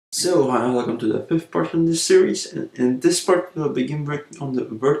So, hi, welcome to the fifth part in this series, and in this part we'll begin working on the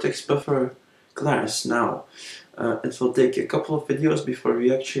Vertex Buffer class. Now, it will take a couple of videos before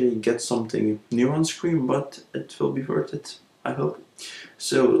we actually get something new on screen, but it will be worth it, I hope.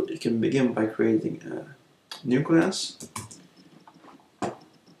 So, you can begin by creating a new class,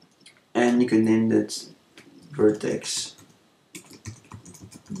 and you can name it Vertex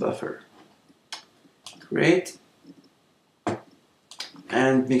Buffer. Create.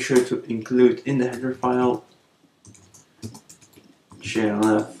 And make sure to include in the header file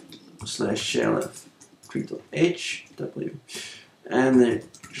jlf/jlf3.hw, and then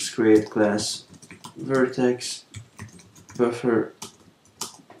just create class Vertex Buffer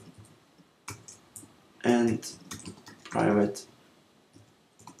and private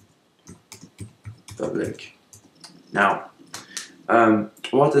public. Now,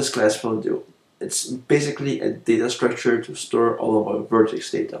 what this class will do? It's basically a data structure to store all of our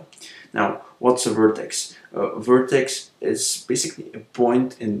vertex data. Now, what's a vertex? A vertex is basically a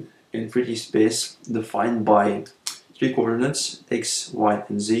point in 3D space defined by 3 coordinates, x, y,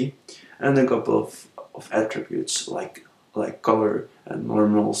 and z, and a couple of attributes like color and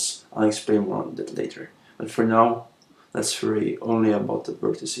normals. I'll explain more on that later. But for now, let's worry only about the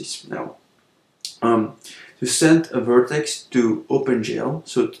vertices. Now, to send a vertex to OpenGL,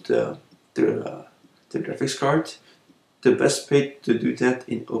 so to the graphics card, the best way to do that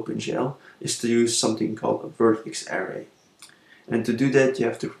in OpenGL is to use something called a vertex array. And to do that, you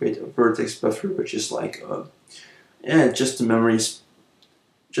have to create a vertex buffer, which is like just the memories,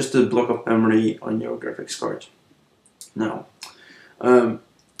 just a block of memory on your graphics card. Now,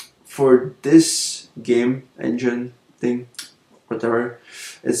 for this game engine thing, whatever,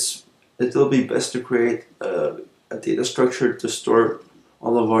 it will be best to create a data structure to store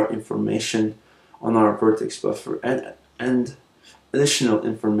all of our information on our vertex buffer and additional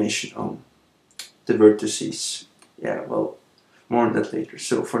information on the vertices. Yeah, well, more on that later.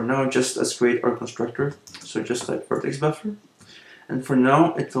 So for now, just let's create our constructor. So just type vertex buffer, and for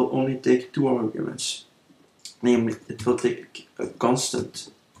now it will only take 2 arguments. Namely, it will take a constant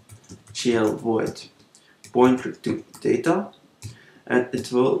gl void pointer to data, and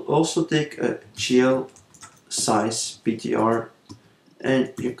it will also take a gl size ptr,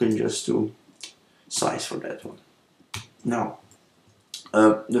 and you can just do size for that one. Now,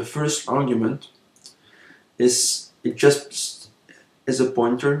 the first argument is a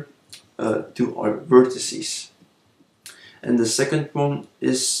pointer to our vertices, and the second one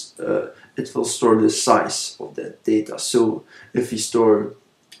is it will store the size of that data. So if we store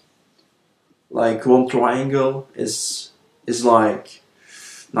like one triangle is like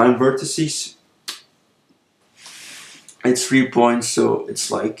 9 vertices, it's 3 points, so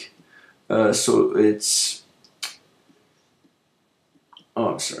it's like so it's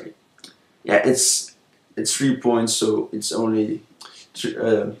it's 3 points, so it's only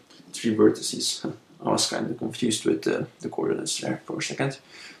 3 vertices. I was kind of confused with the coordinates there for a second.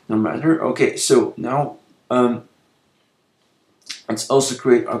 No matter. Okay, so now let's also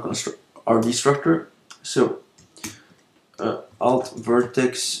create our destructor. So alt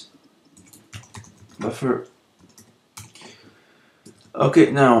vertex buffer.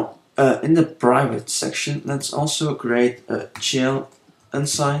 Okay, now in the private section, let's also create a gl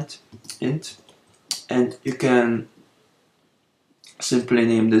unsigned int, and you can simply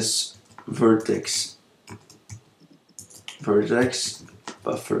name this vertex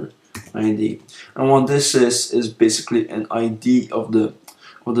buffer ID. And what this is basically an ID of the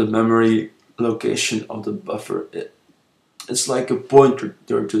memory location of the buffer. It's like a pointer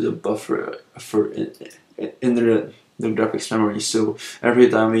to the buffer in the graphics memory. So every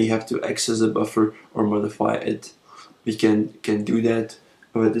time we have to access the buffer or modify it, we can do that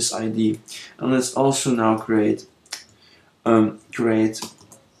with this ID. And let's also now create a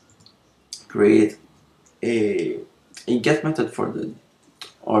get method for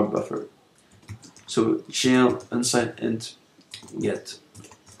our buffer. So gl unsigned int get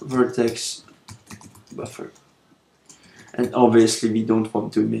vertex buffer, and obviously we don't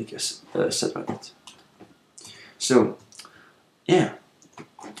want to make a set method. So yeah.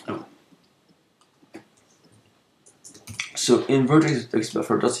 So in vertex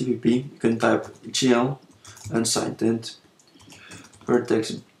buffer.cpp you can type gl unsigned int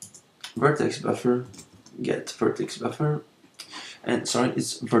vertex buffer get vertex buffer, and sorry,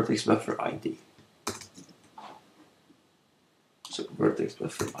 it's vertex buffer ID. So vertex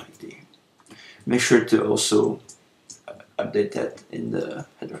buffer ID. Make sure to also update that in the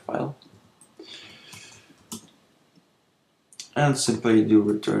header file, and simply do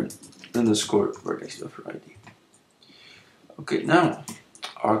return underscore vertex buffer ID. Okay, now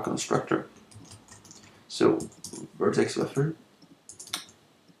our constructor. So Vertex Buffer,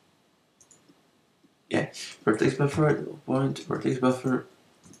 Vertex Buffer, point, Vertex Buffer,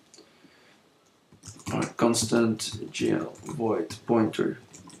 our constant GL void pointer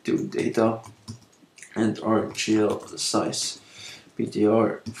to data, and our GL size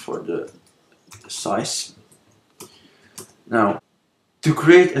PTR for the size. Now, to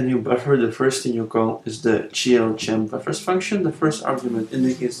create a new buffer, the first thing you call is the GL_GEM_buffers function. The first argument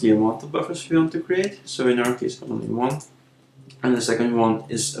indicates the amount of buffers we want to create, so in our case only one, and the second one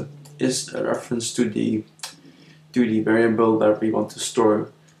is a reference to the variable that we want to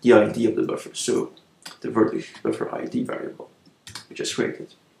store the ID of the buffer, so the Vertex Buffer ID variable we just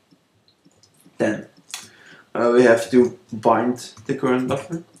created. Then we have to bind the current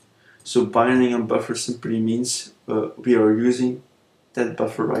buffer. So binding a buffer simply means we are using that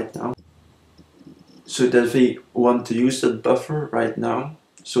buffer right now. So that we want to use that buffer right now.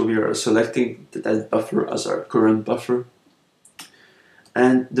 So we are selecting that buffer as our current buffer.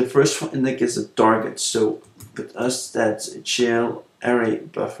 And the first one indicates the target. So with us that's a GL array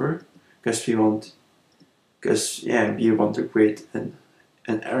buffer, because we want to create an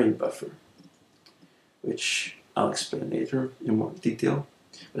array buffer, which I'll explain later in more detail.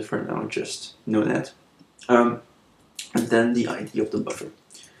 But for now, just know that. And then the ID of the buffer.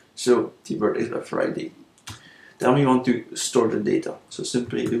 So the Vertex Buffer ID. Then we want to store the data. So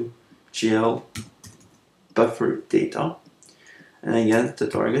simply do GL buffer data. And again, the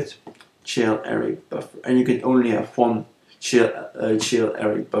target, GL array buffer. And you can only have one GL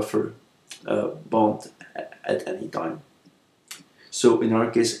array buffer bound at any time. So in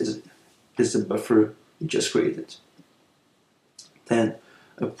our case, is the buffer we just created. Then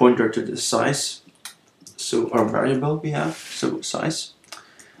a pointer to the size, so our variable we have, so size,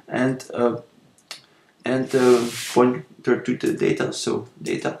 and pointer to the data, so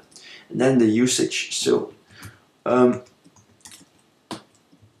data, and then the usage. So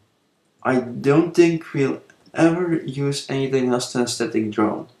I don't think we'll ever use anything else than static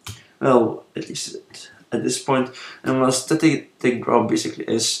draw. Well, at least at this point. And what static draw basically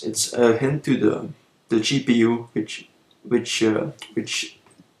is, it's a hint to the GPU, which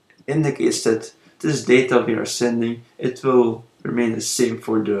indicates that this data we are sending, it will remain the same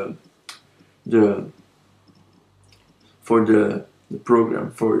for the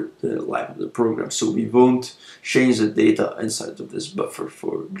program, for the life of the program. So we won't change the data inside of this buffer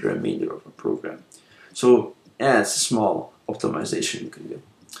for the remainder of the program. So yeah, it's a small optimization you can do.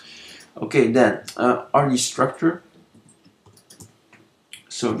 Okay, then RD structure.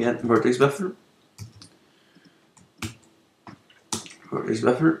 So again, Vertex Buffer. Vertex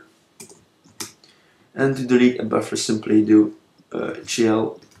Buffer. And to delete a buffer, simply do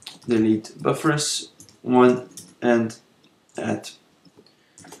GL delete buffers 1 and add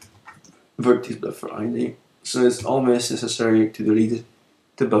Vertex Buffer ID. So it's always necessary to delete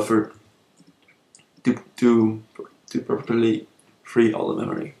the buffer to properly free all the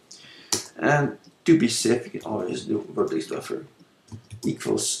memory. And to be safe, you can always do Vertex Buffer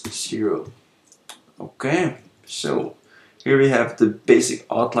equals 0. Okay, so here we have the basic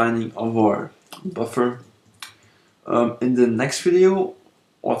outlining of our buffer. In the next video,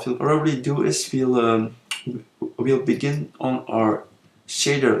 what we'll probably do is we'll begin on our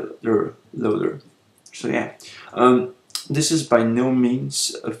shader loader. So yeah, this is by no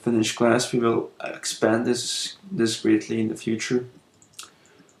means a finished class. We will expand this greatly in the future.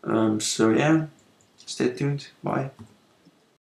 So yeah, stay tuned. Bye.